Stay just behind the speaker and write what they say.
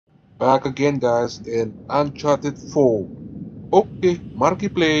Back again, guys, in Uncharted 4. Okay, Marky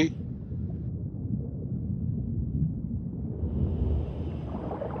Play.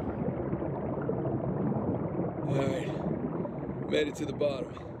 Alright, made it to the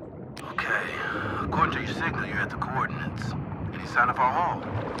bottom. Okay, according to your signal, you're at the coordinates. Any sign of our haul?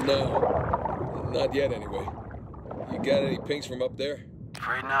 No, not yet anyway. You got any pings from up there?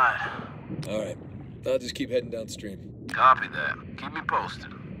 Afraid not. Alright, I'll just keep heading downstream. Copy that. Keep me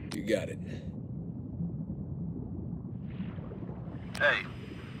posted. You got it. Hey,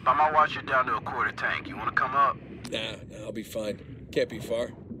 by my watch, you're down to a quarter tank. You want to come up? Nah, I'll be fine. Can't be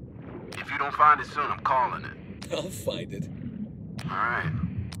far. If you don't find it soon, I'm calling it. I'll find it. All right.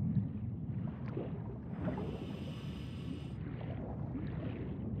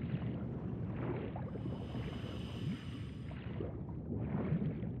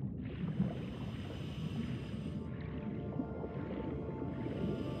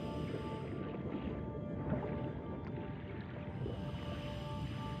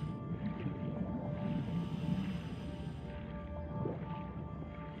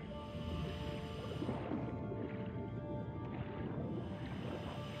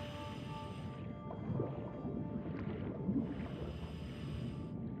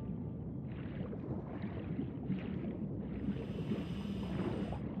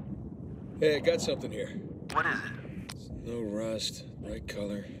 Hey, I got something here. What is it? No rust, bright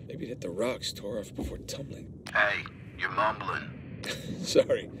color. Maybe it hit the rocks, tore off before tumbling. Hey, you're mumbling.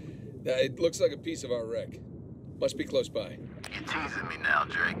 Sorry. It looks like a piece of our wreck. Must be close by. You're teasing me now,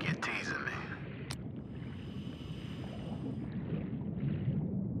 Drake. You're teasing me.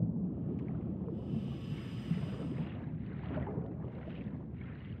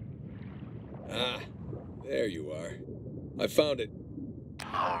 Ah, there you are. I found it.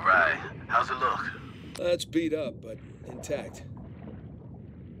 All right. How's it look? It's beat up, but intact.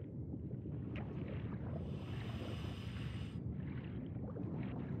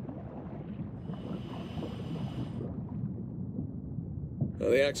 Well,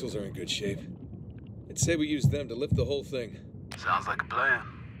 the axles are in good shape. I'd say we use them to lift the whole thing. Sounds like a plan.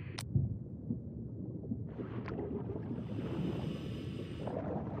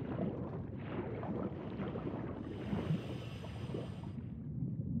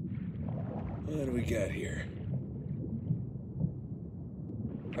 What do we got here?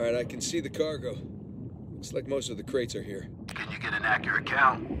 All right, I can see the cargo. Looks like most of the crates are here. Can you get an accurate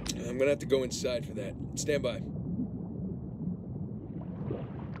count? I'm gonna have to go inside for that. Stand by.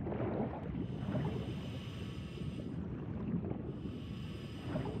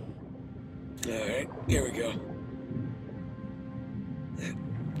 All right, here we go.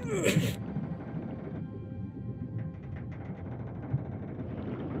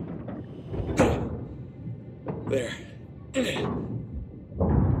 There.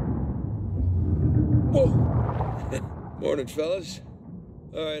 Whoa! Morning, fellas.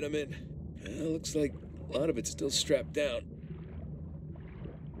 All right, I'm in. Looks like a lot of it's still strapped down.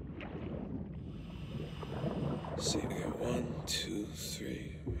 Let's see, we got 1, 2,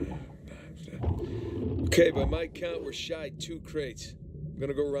 3, 4, 5, 6. Okay, by my count, we're shy 2 crates. I'm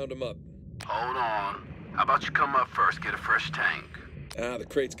gonna go round them up. Hold on. How about you come up first, get a fresh tank? The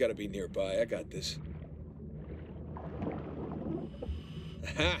crate's gotta be nearby. I got this.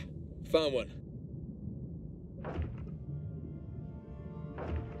 Aha! Found one.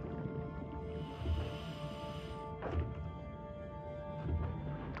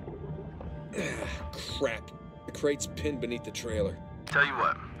 Crap. The crate's pinned beneath the trailer. Tell you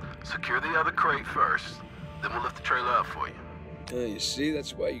what, secure the other crate first, then we'll lift the trailer up for you. You see,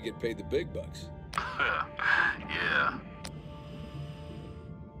 that's why you get paid the big bucks. Yeah.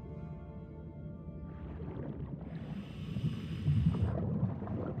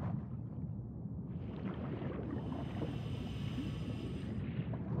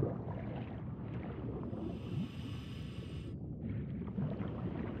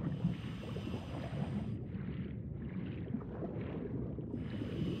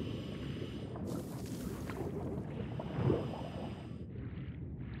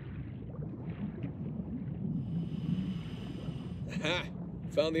 Aha!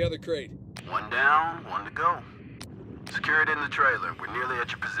 Found the other crate. One down, one to go. Secure it in the trailer. We're nearly at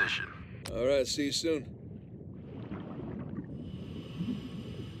your position. All right, see you soon.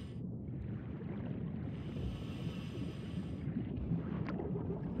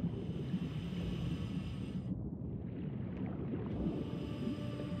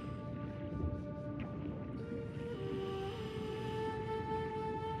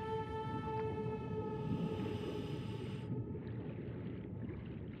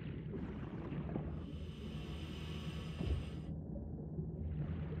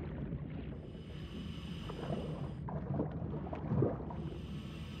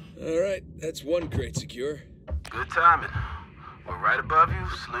 All right, that's one crate secure. Good timing. We're right above you.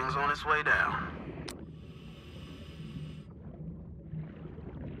 Sling's on its way down.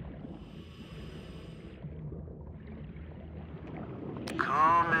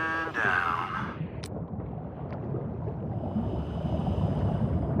 Coming down.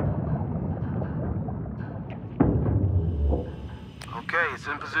 Okay, it's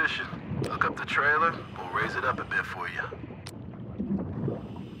in position. Look up the trailer. We'll raise it up a bit for you.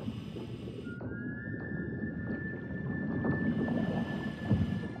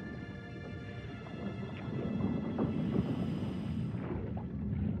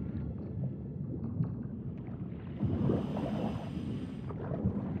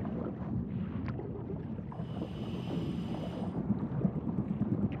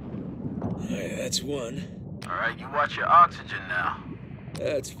 All right, that's one. All right, you watch your oxygen now.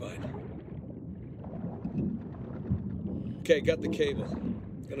 That's fine. Okay, got the cable.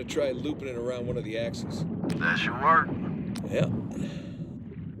 Gonna try looping it around one of the axles. That should work. Yeah.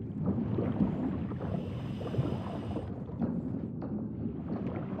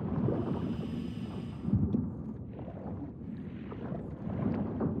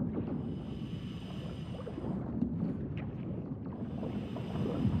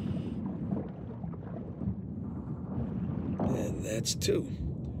 And that's two.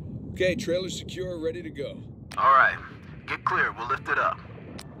 Okay, trailer secure, ready to go. All right, get clear. We'll lift it up.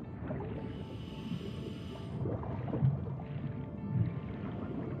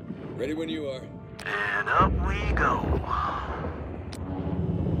 Ready when you are. And up we go.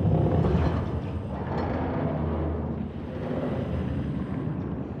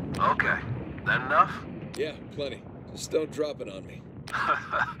 Okay, that enough? Yeah, plenty. Just don't drop it on me.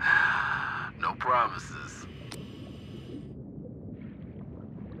 No promises.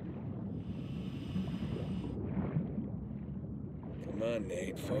 Come on,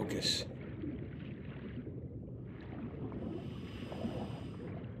 Nate, focus.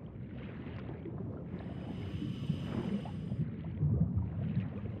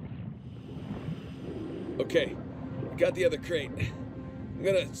 Okay, I got the other crate. I'm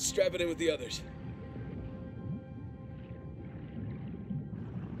gonna strap it in with the others.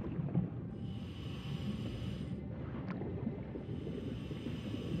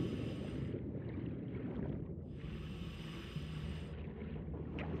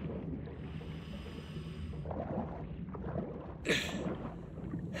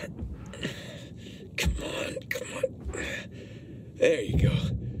 Come on, come on. There you go.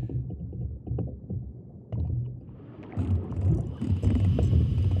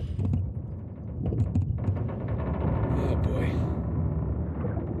 Oh boy.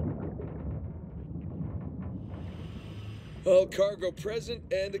 All cargo present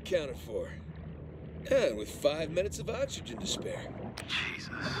and accounted for. And with 5 minutes of oxygen to spare.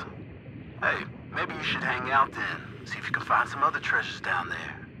 Jesus. Hey, maybe you should hang out then. See if you can find some other treasures down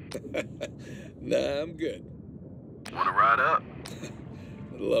there. Nah, I'm good. Wanna ride up?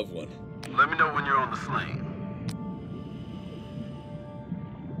 I'd love one. Let me know when you're on the sling.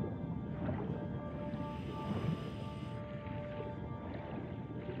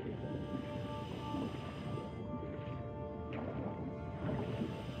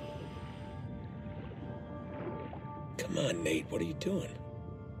 Come on, Nate, what are you doing?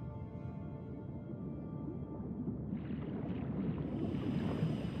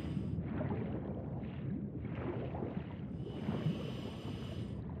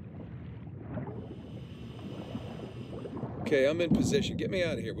 Okay, I'm in position. Get me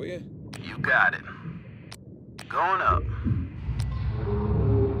out of here, will you? You got it. Going up.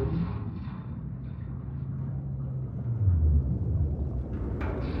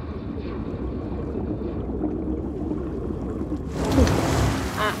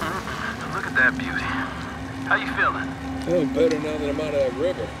 Look at that beauty. How you feeling? Oh, better now that I'm out of that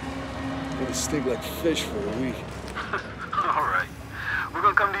river. Gonna stink like fish for a week. All right. We're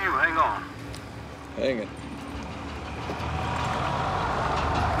gonna come to you. Hang on. Hanging.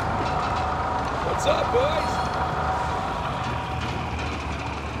 What's up, boys?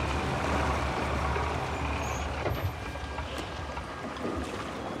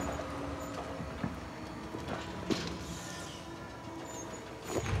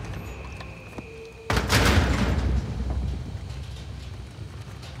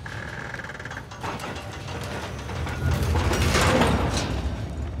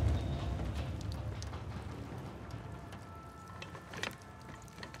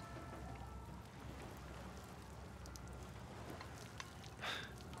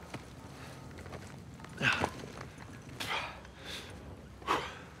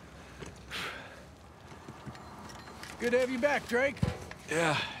 Good to have you back, Drake.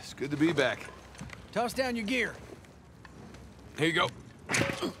 Yeah, it's Good to be back. Toss down your gear. Here you go.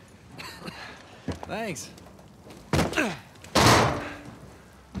 Thanks.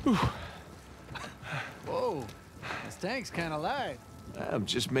 Whoa, this tank's kind of light. I'm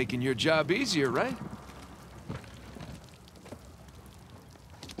just making your job easier, right?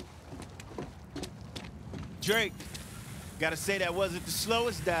 Drake, gotta say that wasn't the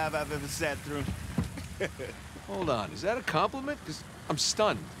slowest dive I've ever sat through. Hold on, is that a compliment? Because I'm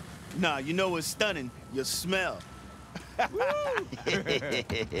stunned. Nah, you know what's stunning? Your smell. I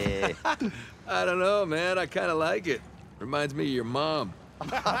don't know, man. I kind of like it. Reminds me of your mom.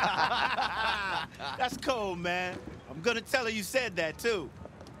 That's cold, man. I'm gonna tell her you said that, too.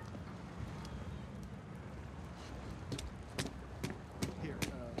 Here,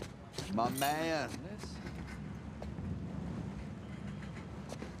 My man.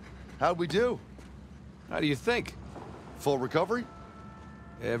 How'd we do? How do you think? Full recovery?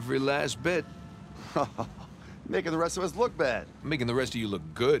 Every last bit. Making the rest of us look bad. Making the rest of you look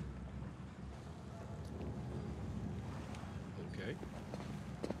good. Okay.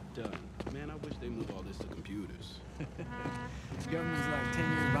 Done. Man, I wish they moved all this to computers. government's like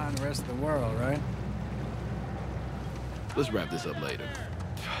 10 years behind the rest of the world, right? Let's wrap this up later.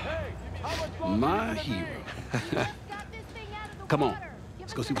 My hero. Come on.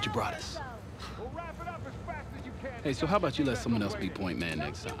 Let's go see what you brought us. Hey, so how about you let someone else be point man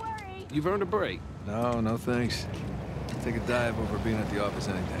next time? You've earned a break. No, thanks. Take a dive over being at the office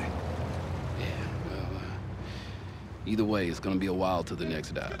any day. Yeah, well, either way, it's gonna be a while till the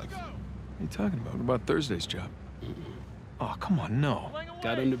next dive. What are you talking about? What about Thursday's job? Oh, come on, no.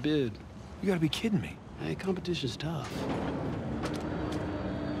 Got under bid. You gotta be kidding me. Hey, competition's tough.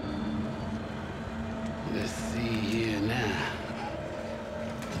 Let's see here now.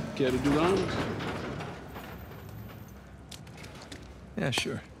 Care to do the honors? Yeah,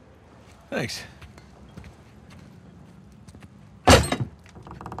 sure. Thanks.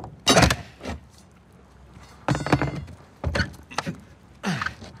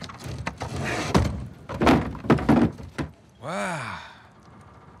 Wow.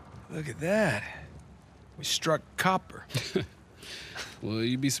 Look at that. We struck copper. Well,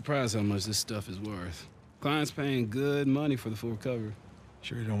 you'd be surprised how much this stuff is worth. Client's paying good money for the full recovery.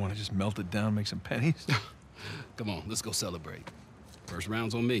 Sure you don't want to just melt it down, make some pennies? Come on, let's go celebrate. First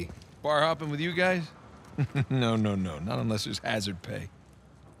round's on me. Bar hopping with you guys? No, not unless there's hazard pay.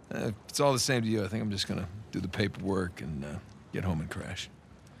 If it's all the same to you, I think I'm just gonna do the paperwork and get home and crash.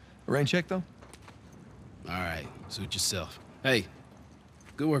 A rain check, though? All right, suit yourself. Hey,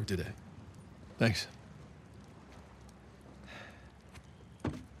 good work today. Thanks.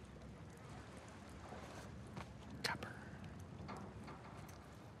 Copper.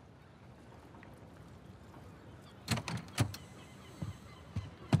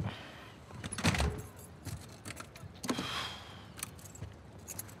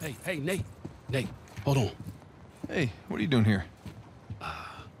 Hey, Nate. Nate, hold on. Hey, what are you doing here?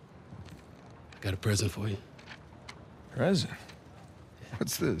 Got a present for you. Present?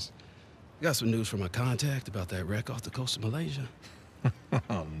 What's this? Got some news from my contact about that wreck off the coast of Malaysia.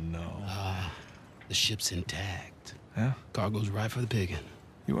 Oh, no. The ship's intact. Yeah? Cargo's right for the picking.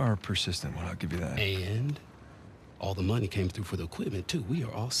 You are a persistent one, I'll give you that. And all the money came through for the equipment, too. We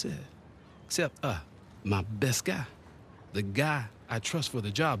are all set. Except, my best guy. The guy I trust for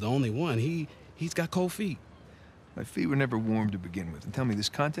the job, the only one. He's got cold feet. My feet were never warm to begin with. And tell me, this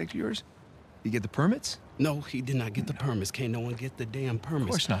contact of yours? You get the permits? No, he did not get the permits. Can't no one get the damn permits. Of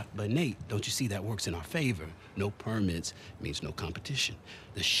course not. But Nate, don't you see that works in our favor? No permits means no competition.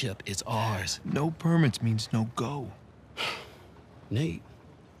 The ship is ours. No permits means no go. Nate,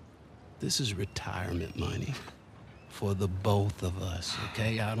 this is retirement money for the both of us,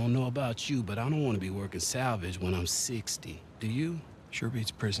 okay? I don't know about you, but I don't want to be working salvage when I'm 60. Do you? Sure beats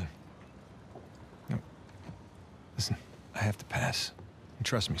prison. No. Listen, I have to pass. And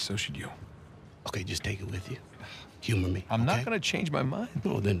trust me, so should you. Okay, just take it with you. Humor me. I'm okay? not gonna change my mind.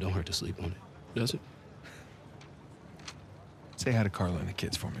 No, then don't hurt to sleep on it. Does it? Say hi to Carla and the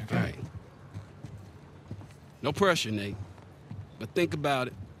kids for me, okay? All right. No pressure, Nate. But think about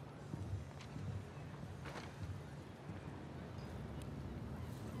it.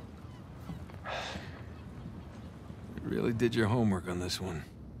 You really did your homework on this one.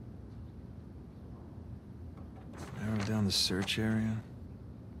 Narrow down the search area.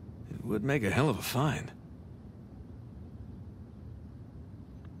 It would make a hell of a find.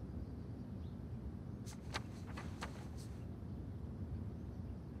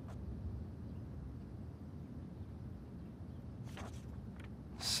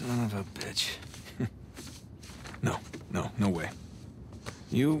 Son of a bitch. No way.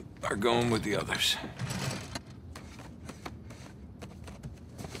 You are going with the others.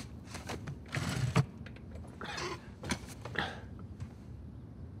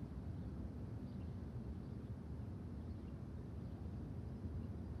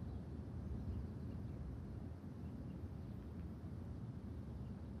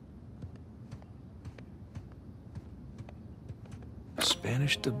 A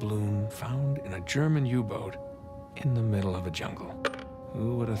Spanish doubloon found in a German U-boat in the middle of a jungle.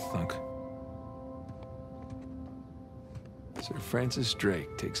 Who would have thunk? Sir Francis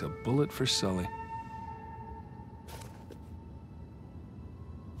Drake takes a bullet for Sully.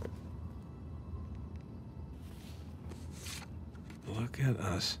 Look at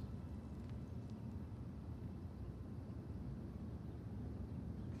us.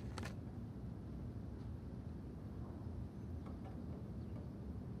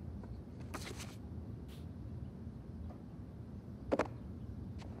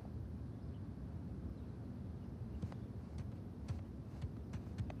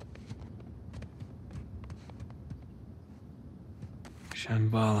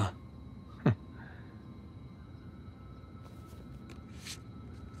 Shambhala.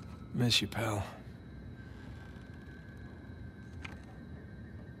 Miss you, pal.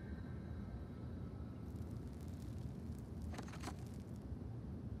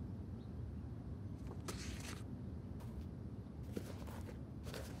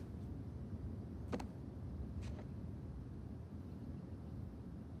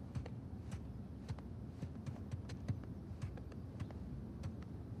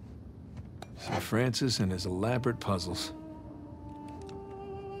 Sir Francis and his elaborate puzzles.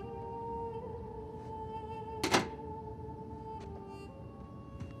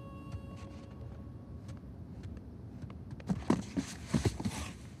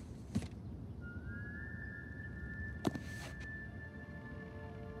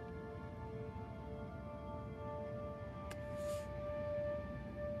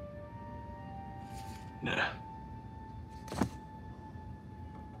 Nah.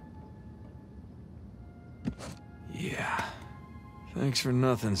 Yeah. Thanks for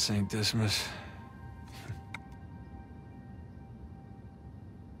nothing, St. Dismas.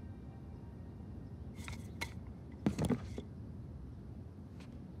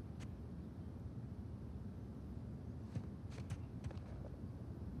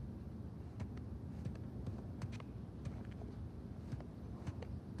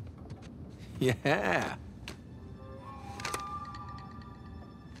 Yeah.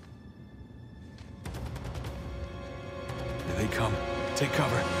 Here they come. Take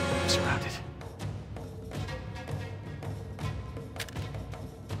cover. I'm surrounded.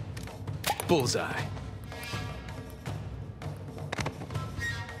 Bullseye.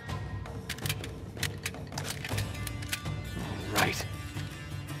 All right.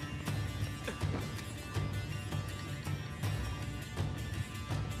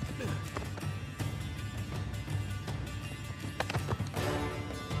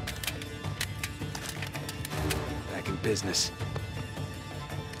 Back in business.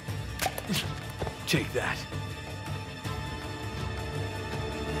 Take that.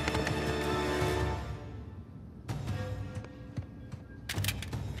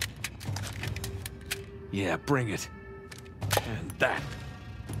 Yeah, bring it. And that.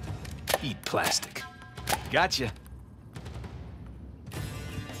 Eat plastic. Gotcha.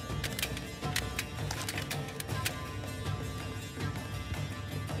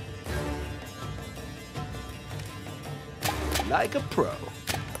 Like a pro.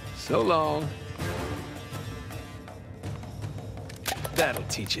 So long. That'll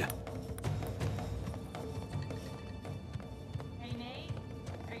teach you. Hey, Nate?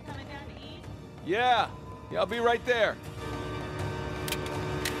 Are you coming down to eat? Yeah, I'll be right there.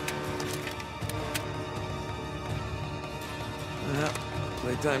 Well,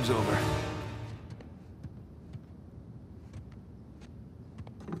 playtime's over.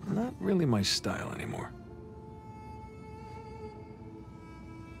 Not really my style anymore.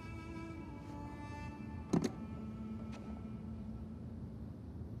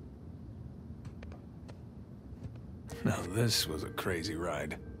 Now this was a crazy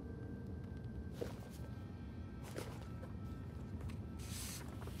ride.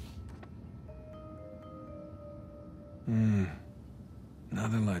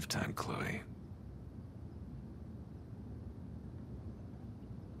 Another lifetime, Chloe.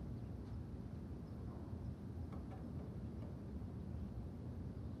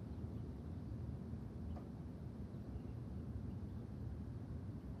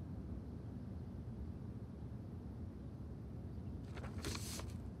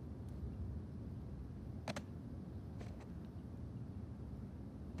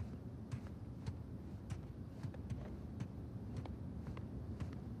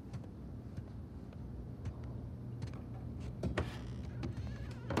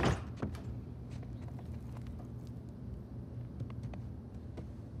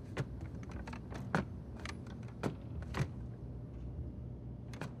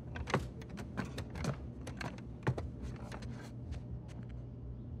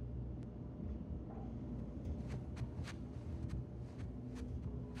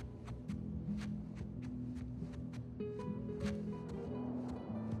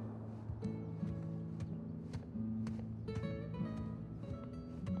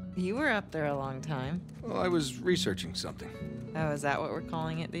 You were up there a long time. Well, I was researching something. Oh, is that what we're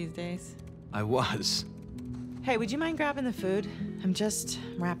calling it these days? I was. Hey, would you mind grabbing the food? I'm just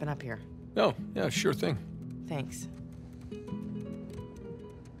wrapping up here. Oh, yeah, sure thing. Thanks.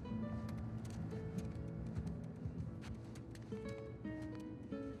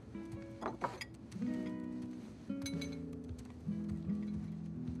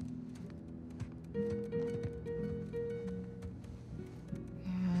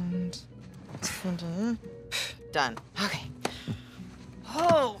 And done. Okay.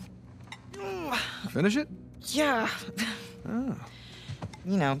 Oh. Finish it? Yeah. Oh.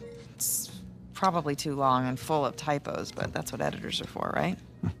 You know, it's probably too long and full of typos, but that's what editors are for, right?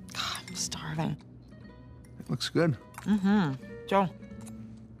 God, I'm starving. It looks good. Mm-hmm. So,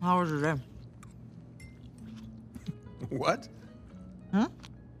 how was your day? What? Hmm?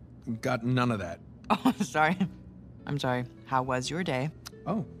 Got none of that. Oh, sorry. I'm sorry. How was your day?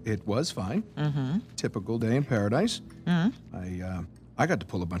 Oh, it was fine. Mm-hmm. Typical day in paradise. Mm-hmm. I got to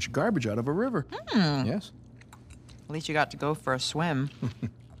pull a bunch of garbage out of a river. Yes. At least you got to go for a swim.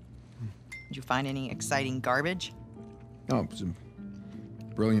 Did you find any exciting garbage? Oh, it was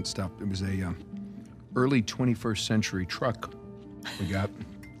brilliant stuff. It was a early 21st century truck we got.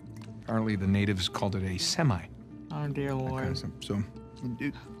 Apparently the natives called it a semi. Oh, dear Lord. So,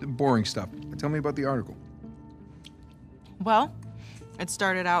 boring stuff. Tell me about the article. Well, it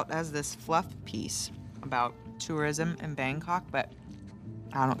started out as this fluff piece about tourism in Bangkok, but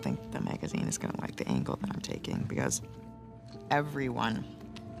I don't think the magazine is going to like the angle that I'm taking because everyone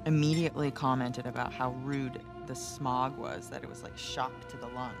immediately commented about how rude the smog was, that it was like shock to the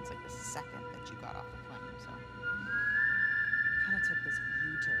lungs, like the second that you got off the plane. So kind of took this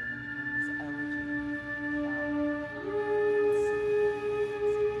U-turn and became this elegy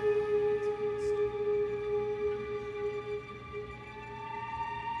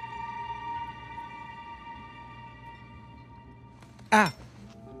Ah!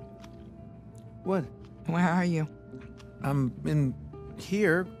 What? Where are you? I'm in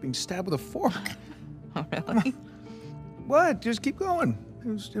here being stabbed with a fork. Oh, really? What? Just keep going.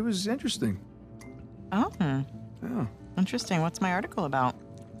 It was interesting. Oh, Yeah. interesting. What's my article about?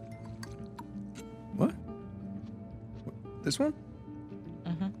 What? This one?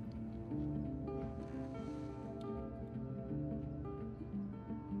 Mm-hmm.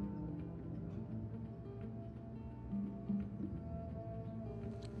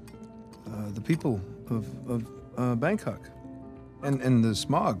 The people of Bangkok, and the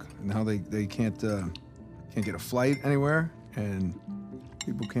smog, and how they can't get a flight anywhere, and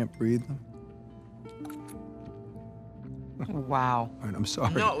people can't breathe. Wow. All right, I'm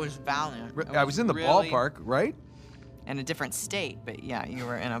sorry. No, it was valiant. It I was in the really ballpark, right? in a different state, but yeah, you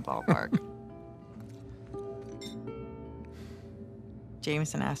were in a ballpark.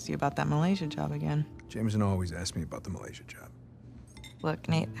 Jameson asked you about that Malaysia job again. Jameson always asks me about the Malaysia job. Look,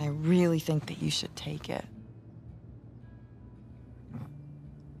 Nate, I really think that you should take it.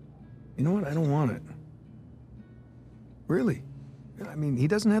 You know what? I don't want it. Really. I mean, he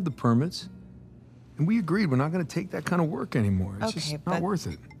doesn't have the permits. And we agreed we're not going to take that kind of work anymore. It's just not worth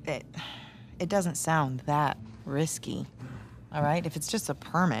it. It doesn't sound that risky. All right? If it's just a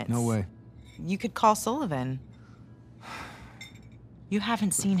permit. No way. You could call Sullivan. You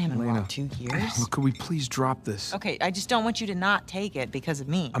haven't seen him in Elena, what, 2 years? Look, could we please drop this? Okay, I just don't want you to not take it because of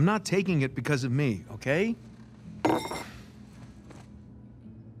me. I'm not taking it because of me, okay?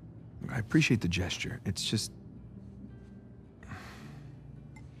 I appreciate the gesture. It's just...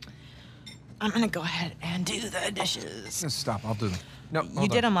 I'm gonna go ahead and do the dishes. Stop, I'll do them. No, You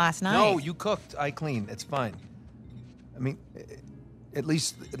did them last night. No, you cooked. I cleaned. It's fine. I mean, at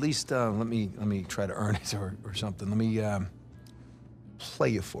least, let me try to earn it or something. Let me play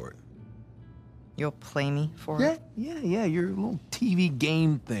you for it. You'll play me for it? Yeah. Your little TV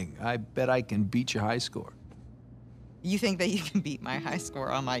game thing. I bet I can beat your high score. You think that you can beat my high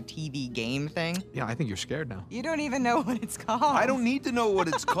score on my TV game thing? Yeah, I think you're scared now. You don't even know what it's called. I don't need to know what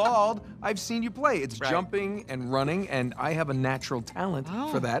it's called. I've seen you play. It's Right. jumping and running, and I have a natural talent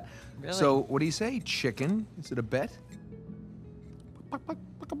for that. really? So, what do you say, chicken? Is it a bet?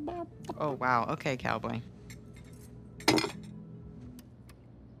 Oh, wow. Okay, cowboy.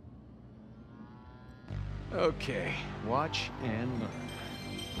 Okay, watch and learn.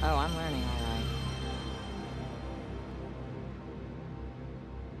 Oh, I'm learning, all right.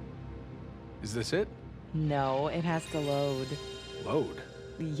 Is this it? No, it has to load. Load.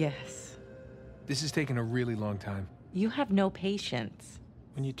 Yes. This is taking a really long time. You have no patience.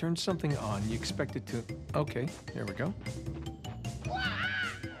 When you turn something on, you expect it to... Okay, here we go.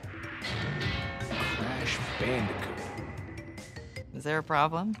 Crash Bandicoot. Is there a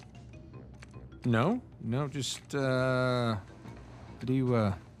problem? No, just, how do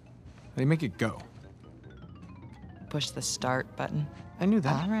you make it go? Push the start button. I knew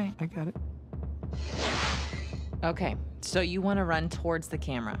that. All right. I got it. Okay, so you want to run towards the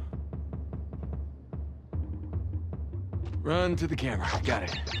camera. Run to the camera. Got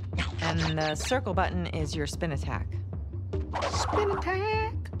it. And the circle button is your spin attack. Spin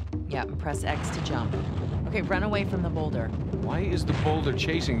attack! Yeah, and press X to jump. Okay, run away from the boulder. Why is the boulder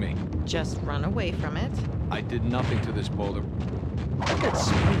chasing me? Just run away from it. I did nothing to this boulder. That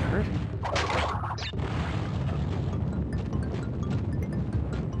spin hurt.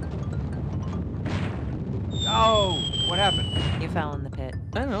 Oh, what happened? You fell in the pit.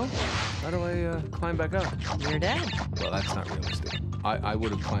 I don't know. How do I climb back up? You're dead. Well, that's not realistic. I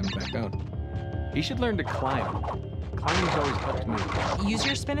would have climbed back out. He should learn to climb. Climbing's always helped me. Use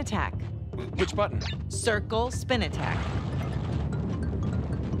your spin attack. Which button? Circle spin attack.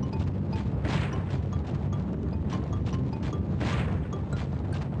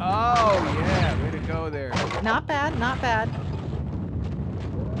 Oh, yeah. Way to go there. Not bad, not bad.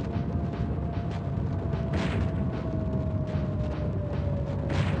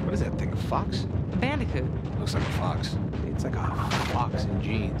 What is that thing, a fox? A bandicoot. Looks like a fox. It's like a fox in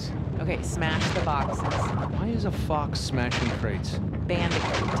jeans. Okay, smash the boxes. Why is a fox smashing crates?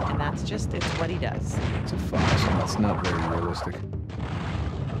 Bandicoot, and that's just, it's what he does. It's a fox, and that's not very realistic.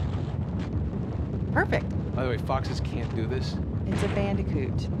 Perfect. By the way, foxes can't do this. It's a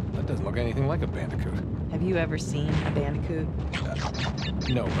bandicoot. That doesn't look anything like a bandicoot. Have you ever seen a bandicoot?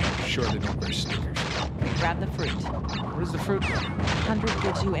 No, but I'm sure they don't wear sneakers. Okay, grab the fruit. What is the fruit? 100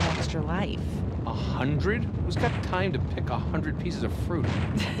 gives you an extra life. 100? Who's got time to pick 100 pieces of fruit?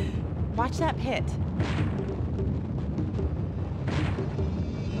 Watch that pit.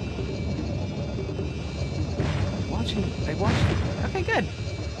 I watched it. Okay, good.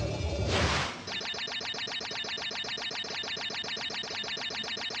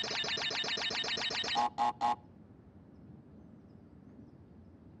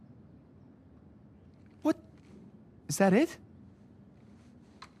 What? Is that it?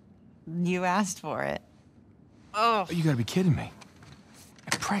 You asked for it. Oh, you gotta be kidding me.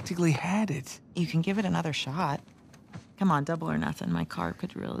 I practically had it. You can give it another shot. Come on, double or nothing. My car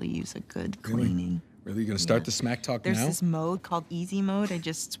could really use a good cleaning. Really? You gonna start the smack talk There's now? this mode called easy mode. I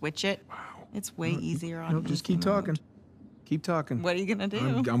just switch it. Wow. It's way easier on just easy keep mode. talking. Keep talking. What are you gonna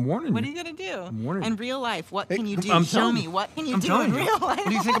do? I'm warning What are you. you gonna do? I'm warning In you. real life, what Hey, can you do? I'm Show telling me. you. What can you I'm do telling in you. real life? What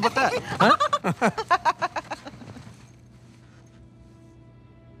do you think about that? Huh?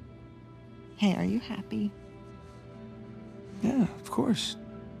 Hey, are you happy? Yeah, of course.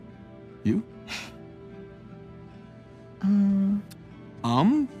 You?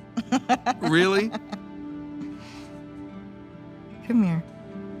 Really? Come here.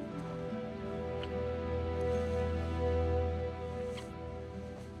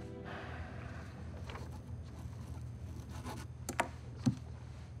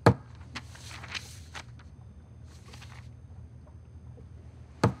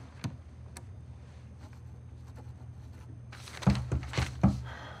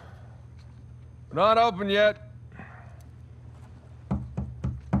 Not open yet.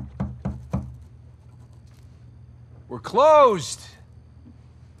 We're closed.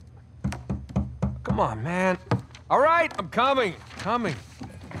 Come on, man. All right, I'm coming. Coming.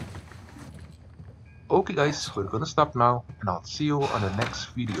 Okay guys, we're gonna stop now and I'll see you on the next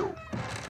video.